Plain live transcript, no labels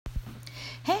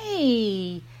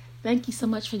Hey, thank you so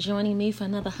much for joining me for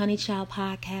another Honey Child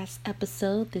podcast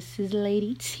episode. This is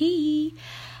Lady T.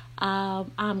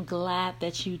 I'm glad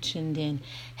that you tuned in.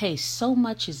 Hey, so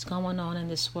much is going on in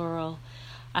this world.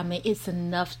 I mean, it's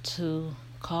enough to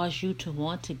cause you to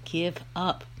want to give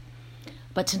up.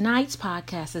 But tonight's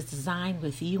podcast is designed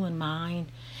with you in mind,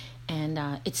 and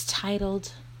it's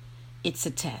titled, It's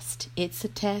a Test. It's a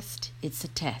test. It's a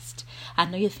test. I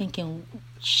know you're thinking,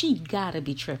 she gotta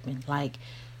be tripping. Like,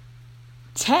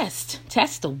 test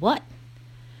of what?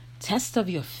 Test of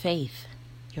your faith.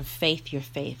 Your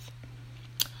faith.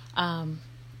 I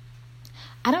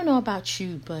don't know about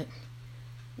you, but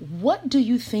what do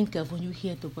you think of when you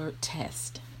hear the word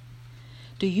test?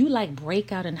 Do you like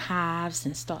break out in hives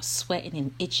and start sweating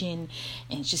and itching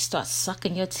and just start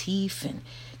sucking your teeth and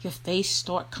your face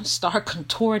start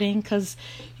contorting? Because,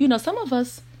 some of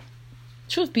us,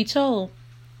 truth be told,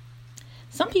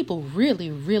 some people really,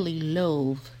 really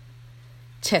loathe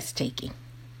test taking,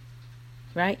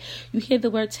 right? You hear the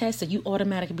word test and you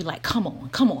automatically be like, come on,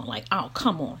 like, oh,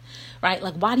 come on, right?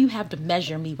 Like, why do you have to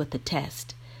measure me with the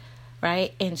test,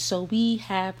 right? And so we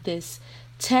have this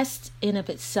test in of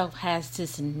itself has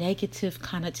this negative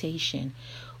connotation.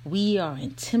 We are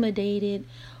intimidated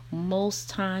most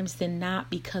times than not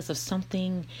because of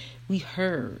something we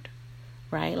heard,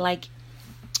 right? Like,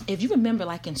 if you remember,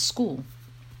 like in school,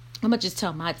 I'm going to just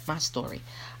tell my story.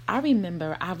 I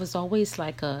remember I was always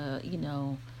like a,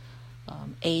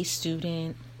 A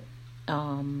student,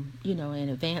 in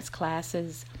advanced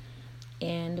classes.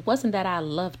 And it wasn't that I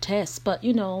loved tests, but,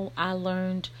 I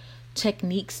learned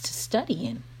techniques to study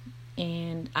in.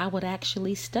 And I would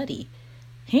actually study.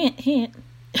 Hint.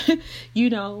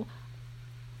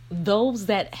 Those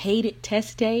that hated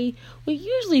test day were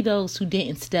usually those who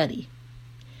didn't study.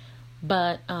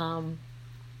 But,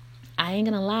 I ain't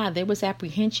gonna lie, there was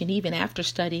apprehension even after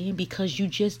studying because you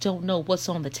just don't know what's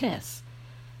on the test.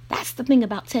 That's the thing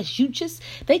about tests.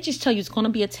 They just tell you it's going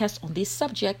to be a test on this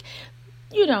subject.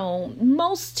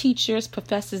 Most teachers,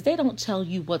 professors, they don't tell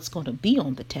you what's going to be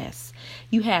on the test.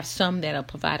 You have some that'll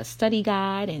provide a study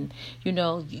guide and,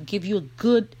 give you a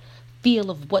good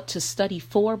feel of what to study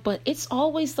for, but it's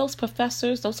always those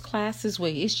professors, those classes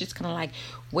where it's just kind of like,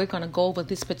 we're going to go over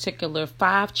this particular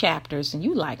 5 chapters and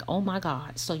you like, oh my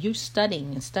God. So you're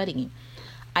studying and studying.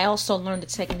 I also learned the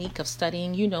technique of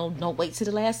studying, don't wait to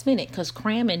the last minute because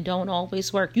cramming don't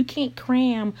always work. You can't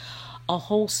cram a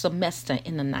whole semester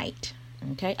in the night.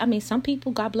 Okay. I mean, some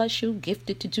people, God bless you,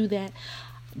 gifted to do that.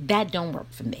 That don't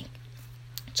work for me.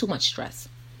 Too much stress.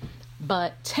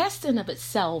 But testing of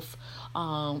itself,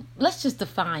 let's just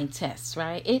define tests,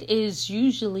 right? It is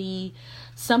usually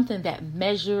something that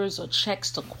measures or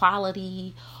checks the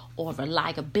quality or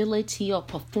reliability or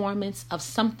performance of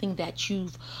something that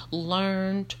you've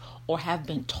learned or have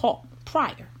been taught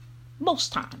prior.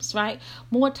 Most times, right?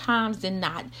 More times than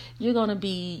not, you're going to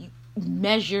be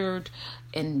measured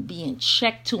and being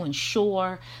checked to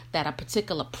ensure that a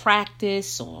particular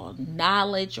practice or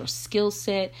knowledge or skill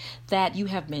set that you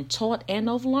have been taught and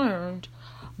have learned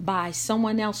by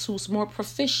someone else who's more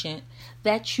proficient,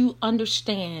 that you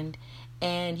understand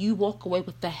and you walk away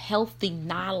with the healthy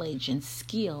knowledge and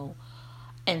skill.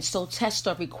 And so tests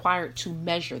are required to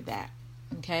measure that.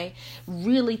 Okay,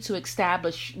 really to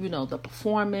establish, the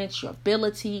performance, your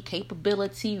ability,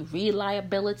 capability,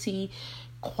 reliability,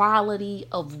 quality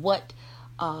of what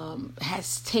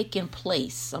has taken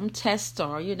place. Some tests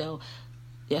are, a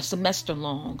semester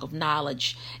long of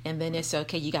knowledge, and then it's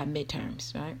okay, you got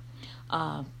midterms, right?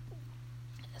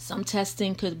 Some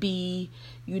testing could be,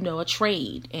 a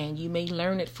trade, and you may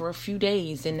learn it for a few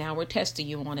days, and now we're testing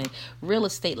you on it. Real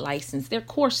estate license, they're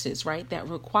courses, right, that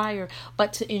require,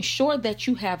 but to ensure that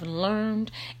you have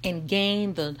learned and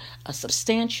gained a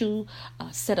substantial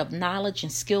set of knowledge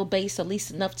and skill base, at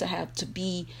least enough to have to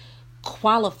be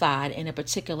qualified in a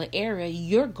particular area,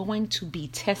 you're going to be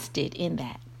tested in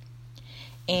that.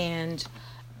 And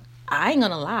I ain't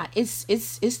gonna lie, it's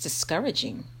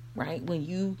discouraging, right? When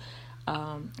you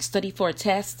study for a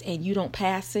test and you don't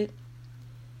pass it.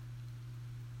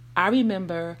 I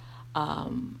remember I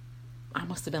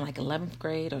must have been like 11th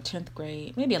grade or 10th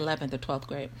grade, maybe 11th or 12th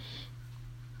grade.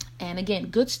 And again,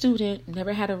 good student,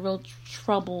 never had a real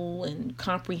trouble in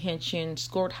comprehension,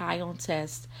 scored high on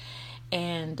tests.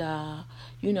 And,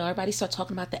 everybody started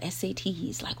talking about the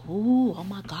SATs, like, ooh, oh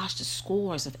my gosh, the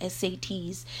scores of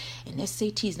SATs and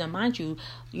SATs. Now, mind you,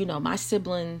 my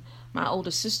sibling, my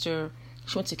older sister,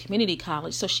 she went to community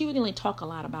college, so she would only talk a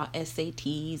lot about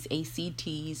SATs,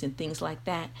 ACTs, and things like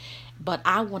that. But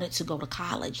I wanted to go to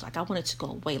college. Like, I wanted to go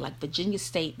away. Like, Virginia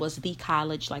State was the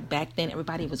college. Like, back then,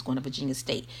 everybody was going to Virginia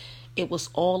State. It was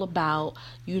all about,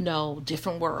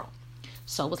 different world.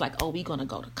 So it was like, oh, we're going to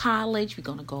go to college. We're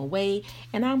going to go away.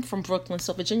 And I'm from Brooklyn.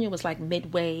 So Virginia was like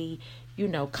midway,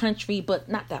 country, but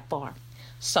not that far.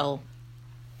 So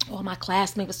all my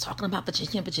classmates was talking about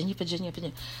Virginia.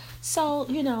 So,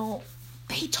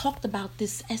 they talked about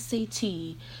this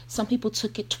SAT. Some people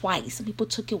took it twice. Some people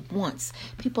took it once.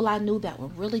 People I knew that were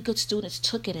really good students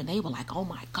took it and they were like, oh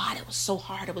my God, it was so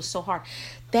hard. It was so hard.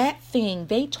 That thing,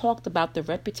 they talked about the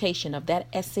reputation of that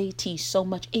SAT so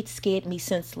much, it scared me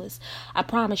senseless. I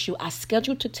promise you, I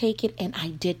scheduled to take it and I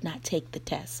did not take the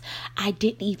test. I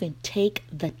didn't even take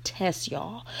the test,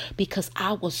 y'all, because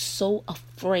I was so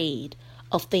afraid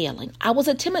of failing. I was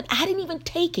timid. I didn't even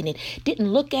take it.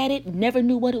 Didn't look at it. Never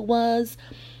knew what it was.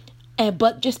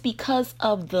 But just because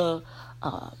of the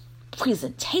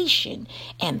presentation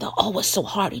and it's so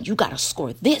hard and you got to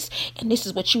score this and this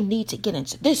is what you need to get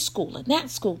into this school and that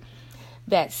school.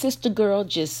 That sister girl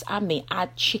I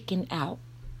chickened out.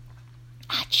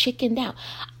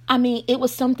 It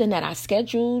was something that I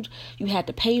scheduled. You had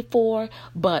to pay for,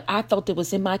 but I felt it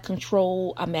was in my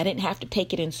control. I didn't have to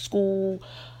take it in school.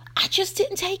 I just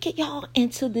didn't take it, y'all.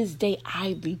 And to this day,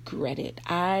 I regret it.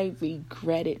 I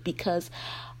regret it because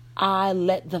I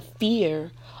let the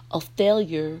fear of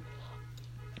failure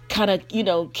kind of,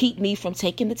 keep me from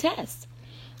taking the test.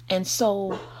 And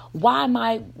so why am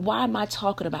I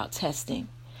talking about testing?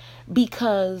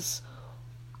 Because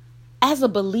as a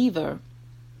believer,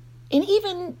 and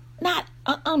even not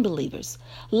unbelievers,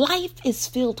 life is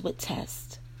filled with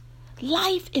tests.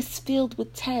 Life is filled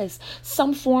with tests,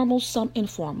 some formal, some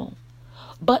informal.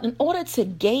 But in order to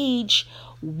gauge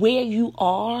where you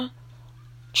are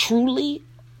truly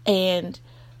and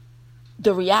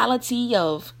the reality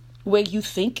of where you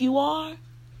think you are,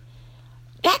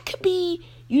 that could be,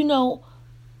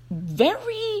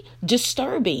 very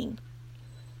disturbing.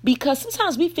 Because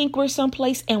sometimes we think we're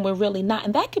someplace and we're really not.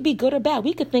 And that could be good or bad.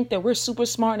 We could think that we're super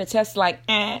smart and the test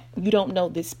you don't know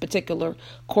this particular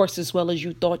course as well as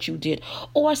you thought you did.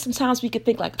 Or sometimes we could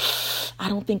think like, I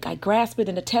don't think I grasp it,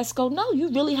 and the test go, no, you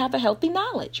really have a healthy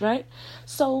knowledge, right?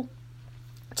 So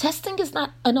testing is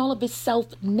not in all of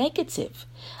itself negative.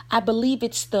 I believe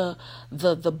it's the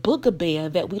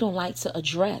booger that we don't like to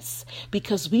address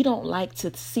because we don't like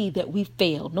to see that we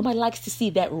failed. Nobody likes to see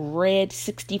that red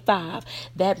 65,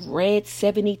 that red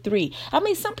 73.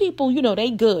 Some people,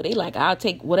 they good. They like, I'll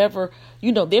take whatever,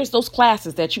 there's those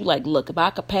classes that you like, look, if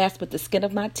I could pass with the skin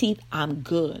of my teeth, I'm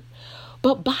good.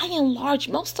 But by and large,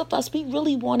 most of us, we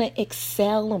really want to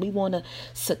excel and we want to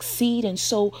succeed. And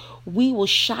so we will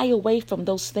shy away from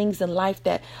those things in life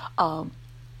that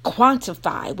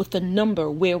quantify with a number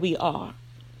where we are.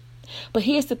 But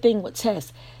here's the thing with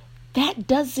tests. That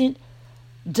doesn't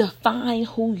define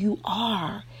who you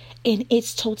are in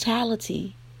its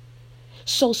totality.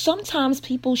 So sometimes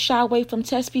people shy away from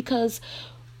tests because,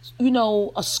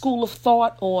 a school of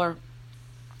thought or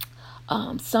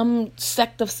some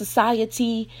sect of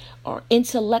society or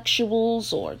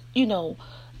intellectuals or,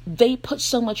 they put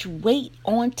so much weight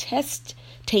on test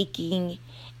taking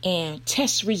and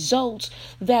test results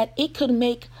that it could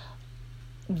make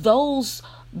those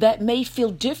that may feel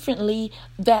differently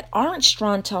that aren't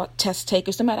strong test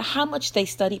takers, no matter how much they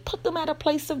study, put them at a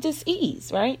place of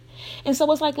dis-ease, right? And so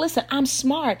it's like, listen, I'm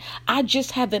smart. I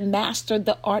just haven't mastered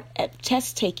the art at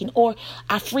test taking, or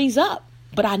I freeze up,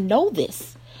 but I know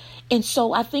this. And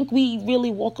so I think we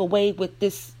really walk away with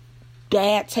this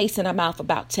bad taste in our mouth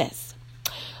about tests.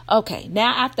 Okay,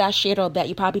 now after I shared all that,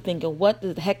 you're probably thinking, what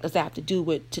the heck does that have to do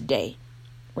with today?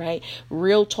 Right?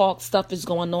 Real talk stuff is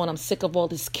going on. I'm sick of all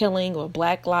this killing or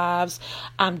Black lives.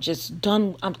 I'm just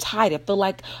done. I'm tired. I feel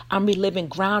like I'm reliving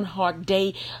Groundhog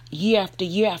Day year after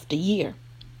year after year.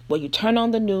 Well, you turn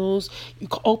on the news, you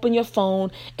open your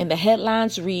phone, and the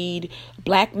headlines read,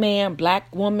 Black man,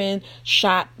 Black woman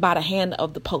shot by the hand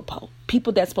of the popo.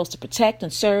 People that's supposed to protect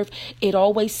and serve. It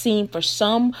always seemed for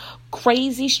some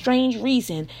crazy, strange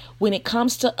reason, when it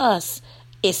comes to us,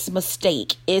 it's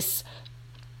mistake. It's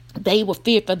they were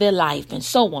feared for their life and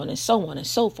so on and so on and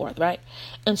so forth, right?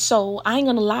 And so I ain't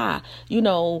gonna lie,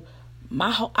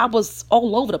 I was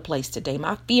all over the place today.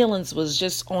 My feelings was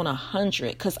just on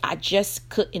 100 because I just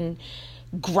couldn't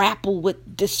grapple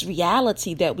with this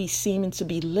reality that we seem to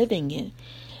be living in.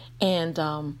 And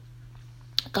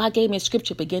God gave me a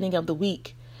scripture beginning of the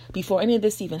week before any of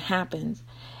this even happened.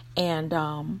 And,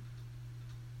 I've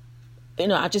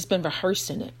just been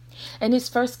rehearsing it. And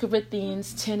it's 1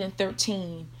 Corinthians 10 and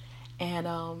 13. And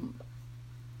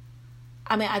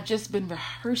I've just been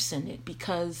rehearsing it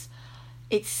because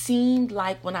it seemed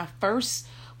like when I first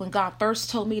when God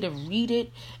first told me to read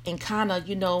it and kind of,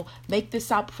 make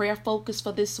this our prayer focus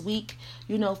for this week,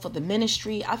 for the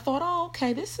ministry, I thought, oh,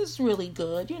 okay, this is really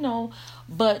good,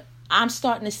 but I'm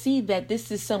starting to see that this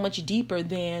is so much deeper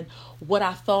than what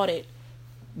I thought it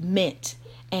meant.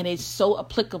 And it's so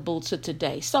applicable to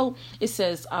today. So it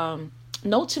says,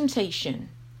 no temptation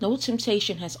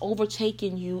has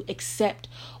overtaken you except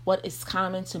what is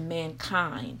common to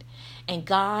mankind. And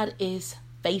God is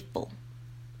faithful.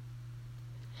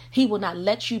 He will not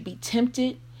let you be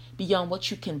tempted beyond what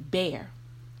you can bear.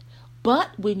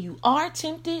 But when you are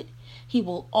tempted, he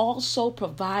will also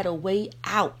provide a way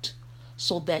out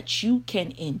so that you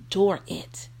can endure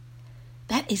it.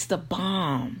 That is the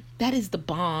bomb. That is the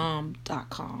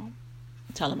bomb.com.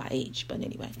 I'm telling my age, but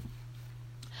anyway.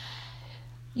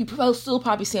 You still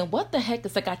probably saying, what the heck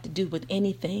has that got to do with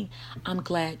anything? I'm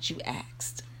glad you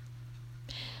asked.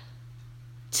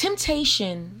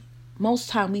 Temptation, most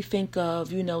time we think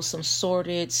of, some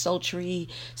sordid, sultry,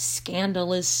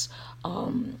 scandalous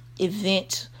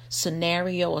event,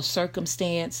 scenario, or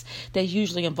circumstance that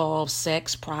usually involves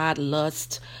sex, pride,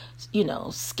 lust,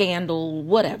 scandal,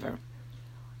 whatever.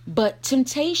 But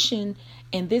temptation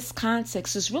in this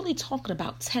context is really talking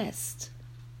about test.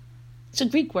 It's a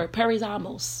Greek word,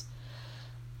 perizamos.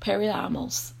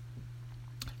 Perizamos.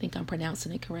 I think I'm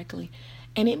pronouncing it correctly.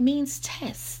 And it means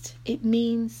test. It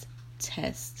means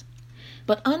test.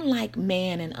 But unlike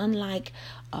man and unlike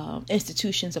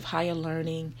institutions of higher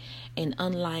learning and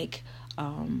unlike,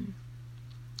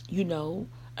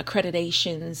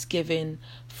 accreditations given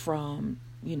from,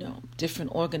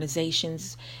 different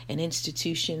organizations and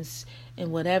institutions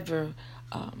in whatever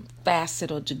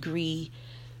facet or degree,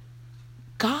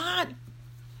 God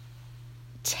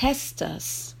tests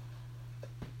us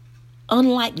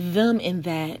unlike them in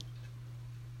that,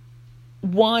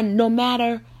 one, no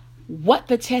matter what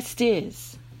the test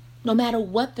is,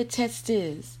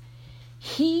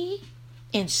 he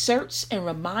inserts and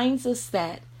reminds us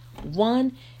that,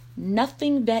 one,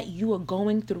 nothing that you are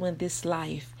going through in this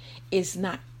life is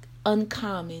not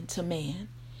uncommon to man.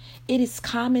 It is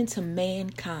common to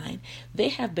mankind. There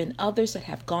have been others that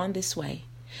have gone this way.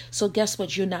 So guess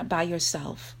what? You're not by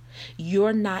yourself.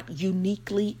 You're not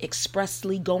uniquely,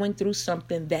 expressly going through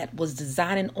something that was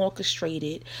designed and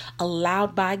orchestrated,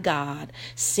 allowed by God,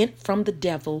 sent from the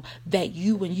devil, that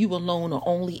you and you alone are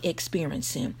only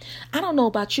experiencing. I don't know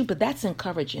about you, but that's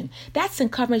encouraging. That's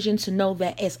encouraging to know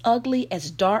that as ugly,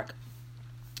 as dark,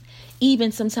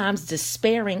 even sometimes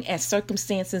despairing as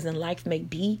circumstances in life may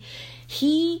be,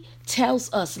 he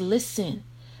tells us, listen,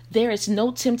 there is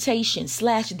no temptation, /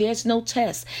 there's no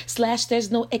test, /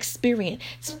 there's no experiment,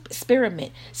 /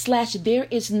 there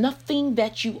is nothing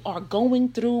that you are going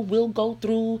through, will go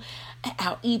through,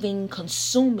 or even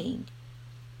consuming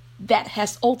that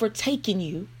has overtaken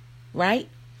you, right?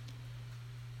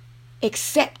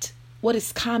 Except what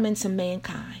is common to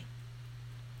mankind.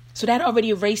 So that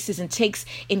already erases and takes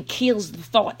and kills the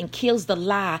thought and kills the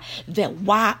lie that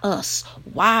why us?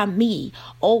 Why me?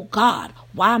 Oh God,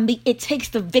 why me? It takes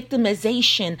the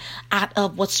victimization out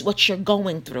of what you're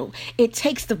going through. It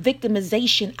takes the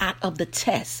victimization out of the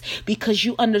test because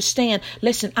you understand,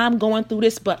 listen, I'm going through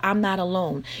this, but I'm not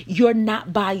alone. You're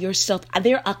not by yourself.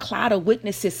 There are a cloud of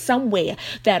witnesses somewhere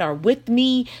that are with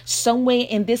me somewhere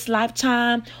in this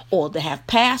lifetime or that have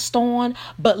passed on.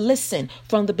 But listen,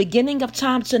 from the beginning of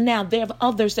time to now, there are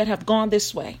others that have gone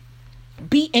this way.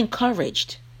 Be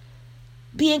encouraged.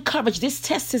 Be encouraged. This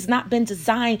test has not been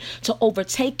designed to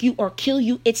overtake you or kill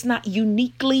you. It's not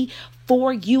uniquely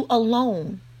for you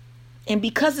alone. And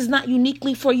because it's not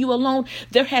uniquely for you alone,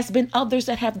 there has been others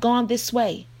that have gone this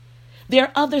way. There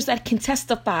are others that can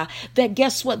testify that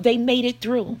guess what? They made it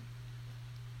through.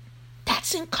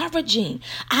 That's encouraging.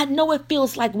 I know it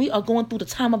feels like we are going through the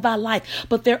time of our life,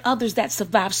 but there are others that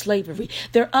survived slavery.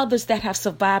 There are others that have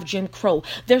survived Jim Crow.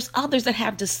 There's others that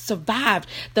have survived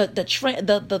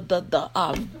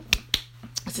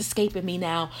it's escaping me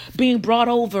now, being brought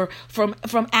over from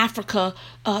Africa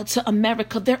to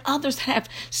America. There are others that have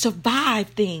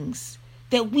survived things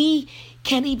that we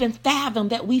can't even fathom,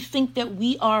 that we think that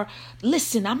we are.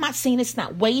 Listen, I'm not saying it's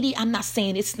not weighty. I'm not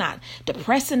saying it's not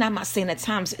depressing. I'm not saying at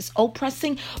times it's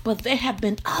oppressing, but there have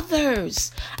been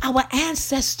others, our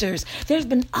ancestors. There's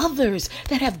been others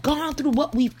that have gone through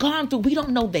what we've gone through. We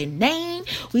don't know their name.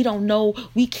 We don't know.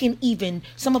 We can even,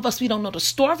 some of us, we don't know the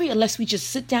story unless we just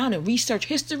sit down and research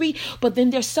history. But then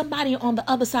there's somebody on the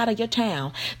other side of your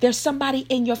town. There's somebody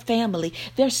in your family.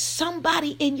 There's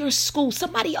somebody in your school,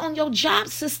 somebody on your job,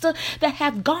 sister, that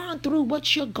have gone through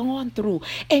what you're going through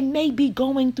and may be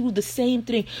going through the same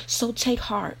thing. So take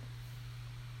heart.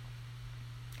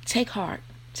 Take heart.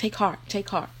 Take heart. Take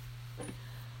heart.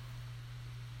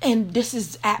 And this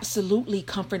is absolutely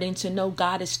comforting to know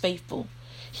God is faithful.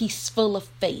 He's full of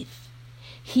faith.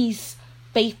 He's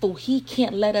faithful. He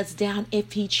can't let us down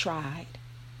if he tried.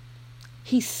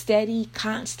 He's steady,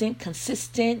 constant,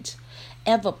 consistent,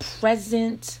 ever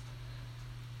present.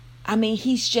 I mean,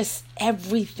 he's just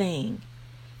everything.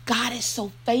 God is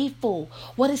so faithful.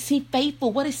 What is he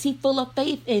faithful? What is he full of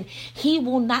faith in? He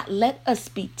will not let us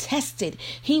be tested.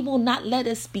 He will not let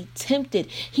us be tempted.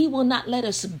 He will not let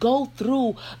us go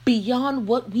through beyond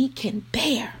what we can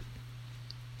bear.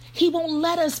 He won't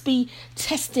let us be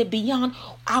tested beyond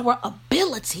our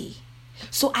ability.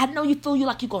 So I know you feel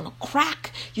like you're going to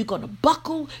crack, you're going to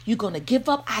buckle, you're going to give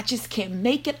up. I just can't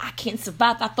make it. I can't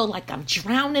survive. I feel like I'm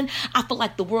drowning. I feel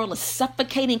like the world is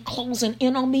suffocating, closing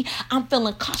in on me. I'm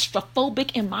feeling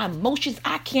claustrophobic in my emotions.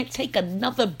 I can't take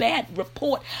another bad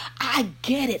report. I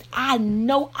get it. I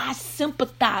know. I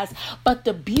sympathize. But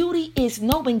the beauty is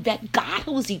knowing that God,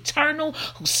 who is eternal,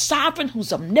 who's sovereign,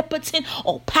 who's omnipotent,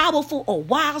 or powerful, or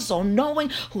wise, or knowing,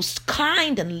 who's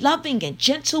kind and loving and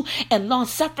gentle and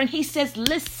long-suffering, he says,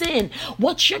 listen,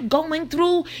 what you're going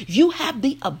through, you have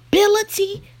the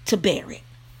ability to bear it.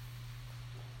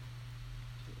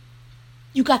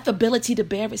 You got the ability to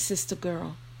bear it, sister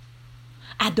girl.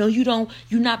 I know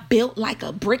you're not built like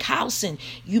a brick house, and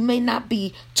you may not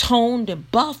be toned and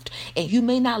buffed, and you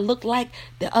may not look like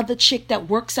the other chick that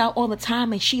works out all the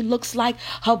time, and she looks like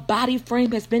her body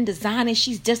frame has been designed and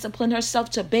she's disciplined herself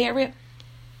to bear it.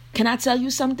 Can I tell you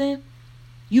something?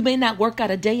 You may not work out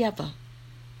a day ever,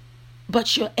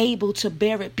 but you're able to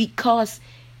bear it because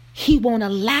he won't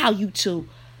allow you to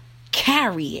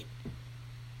carry it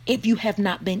if you have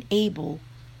not been able,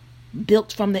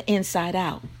 built from the inside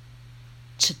out,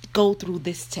 to go through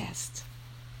this test.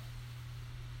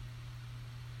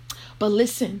 But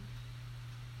listen,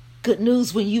 good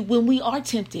news, when we are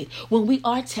tempted, when we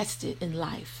are tested in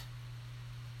life,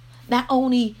 not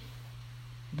only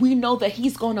we know that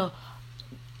he's going to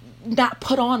not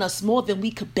put on us more than we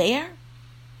could bear,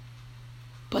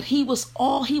 but he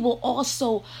will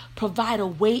also provide a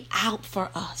way out for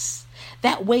us.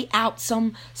 That way out,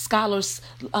 some scholars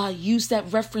use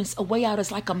that reference, a way out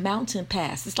is like a mountain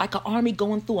pass. It's like an army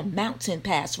going through a mountain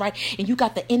pass, right? And you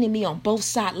got the enemy on both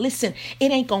sides. Listen,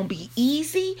 it ain't going to be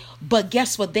easy, but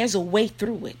guess what? There's a way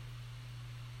through it.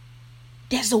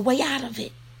 There's a way out of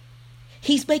it.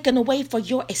 He's making a way for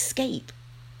your escape.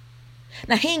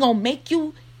 Now, he ain't going to make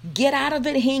you get out of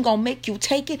it. He ain't gonna make you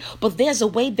take it, but there's a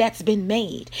way that's been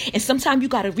made. And sometimes you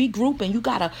got to regroup, and you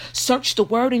got to search the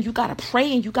word, and you got to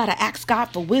pray, and you got to ask God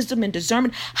for wisdom and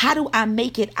discernment. How do I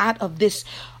make it out of this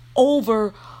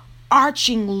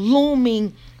overarching,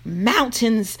 looming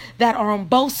mountains that are on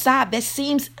both sides that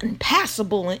seems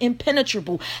impassable and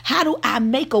impenetrable? How do I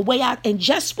make a way out? And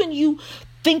just when you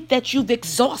think that you've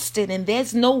exhausted and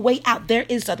there's no way out, there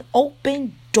is an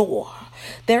open door.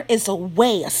 There is a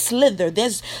way, a slither.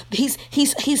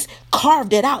 He's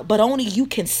carved it out, but only you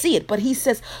can see it. But he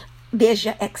says, there's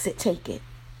your exit, take it.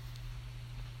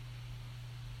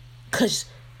 Because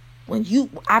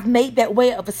I've made that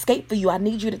way of escape for you. I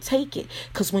need you to take it.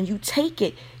 Because when you take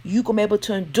it, you're going to be able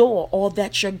to endure all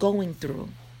that you're going through.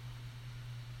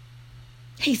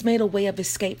 He's made a way of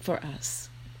escape for us.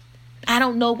 I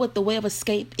don't know what the way of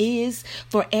escape is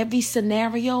for every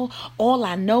scenario. All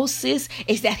I know, sis,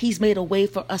 is that he's made a way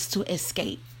for us to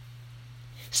escape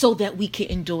so that we can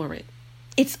endure it.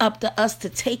 It's up to us to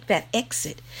take that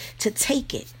exit, to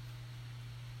take it.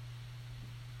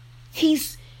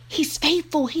 He's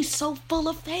faithful. He's so full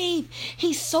of faith.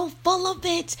 He's so full of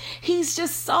it. He's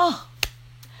just so...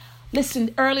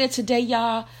 Listen, earlier today,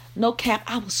 y'all, no cap,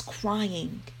 I was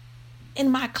crying. In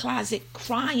my closet,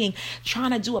 crying,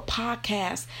 trying to do a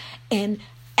podcast. And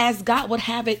as God would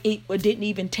have it, it didn't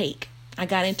even take. I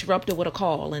got interrupted with a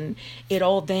call and it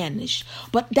all vanished.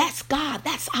 But that's God.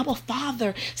 That's our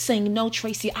Father saying, no,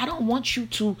 Tracy, I don't want you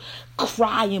to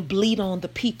cry and bleed on the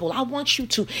people. I want you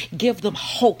to give them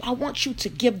hope. I want you to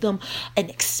give them an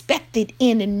expected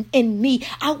end in me.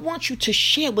 I want you to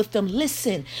share with them.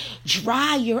 Listen,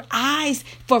 dry your eyes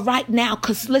for right now.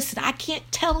 Because listen, I can't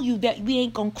tell you that we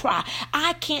ain't going to cry.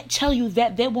 I can't tell you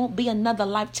that there won't be another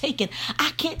life taken.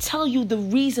 I can't tell you the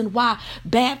reason why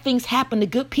bad things happen to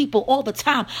good people all the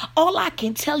time. All I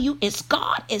can tell you is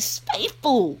God is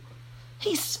faithful.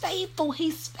 He's faithful.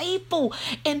 He's faithful.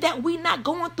 And that we're not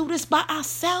going through this by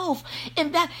ourselves.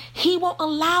 And that he won't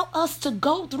allow us to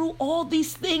go through all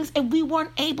these things and we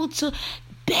weren't able to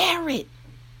bear it.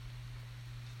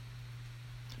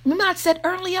 Remember I said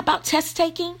earlier about test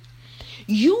taking?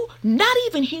 Not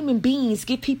even human beings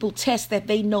give people tests that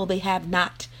they know they have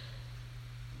not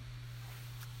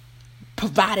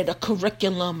provided a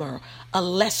curriculum or a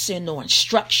lesson or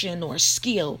instruction or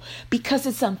skill, because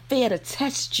it's unfair to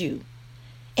test you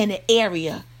in an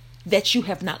area that you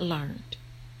have not learned.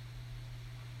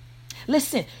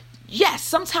 Listen, yes,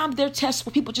 sometimes there are tests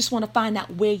where people just want to find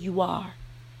out where you are.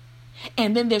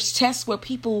 And then there's tests where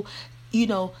people,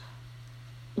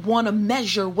 want to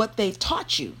measure what they've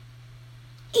taught you.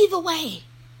 Either way,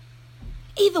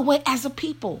 as a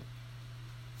people,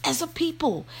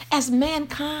 as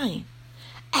mankind,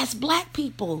 as black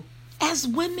people, as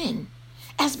women,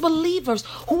 as believers,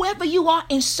 whoever you are,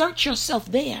 insert yourself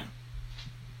there.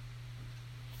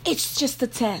 It's just a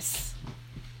test.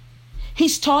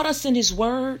 He's taught us in his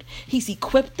word. He's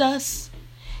equipped us.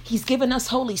 He's given us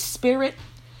Holy Spirit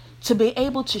to be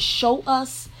able to show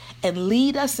us and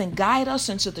lead us and guide us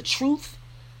into the truth.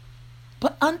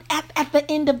 But at the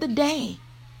end of the day,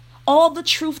 all the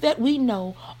truth that we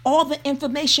know, all the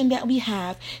information that we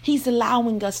have, he's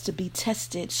allowing us to be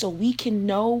tested so we can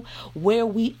know where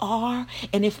we are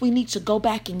and if we need to go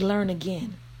back and learn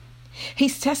again.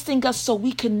 He's testing us so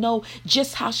we can know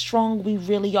just how strong we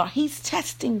really are. He's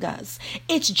testing us.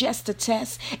 It's just a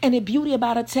test. And the beauty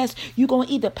about a test, you're going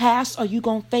to either pass or you're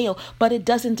going to fail. But it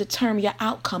doesn't determine your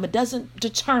outcome. It doesn't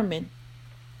determine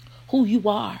who you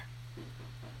are.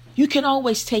 You can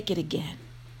always take it again.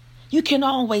 You can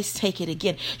always take it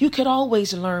again. You could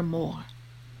always learn more.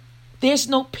 There's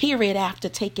no period after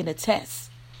taking a test.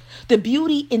 The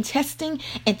beauty in testing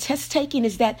and test taking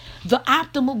is that the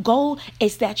optimal goal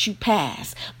is that you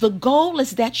pass. The goal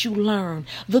is that you learn.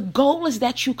 The goal is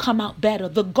that you come out better.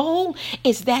 The goal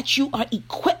is that you are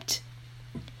equipped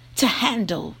to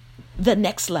handle the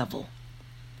next level.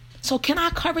 So can I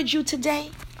encourage you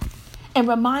today and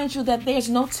remind you that there's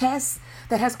no test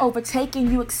that has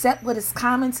overtaken you except what is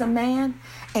common to man?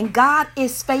 And God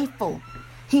is faithful.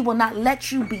 He will not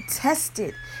let you be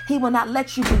tested. He will not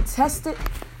let you be tested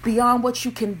beyond what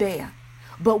you can bear.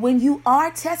 But when you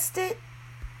are tested,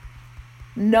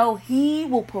 know he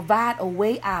will provide a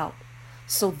way out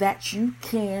so that you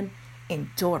can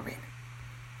endure it.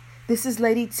 This is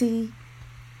Lady T.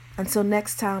 Until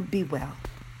next time, be well.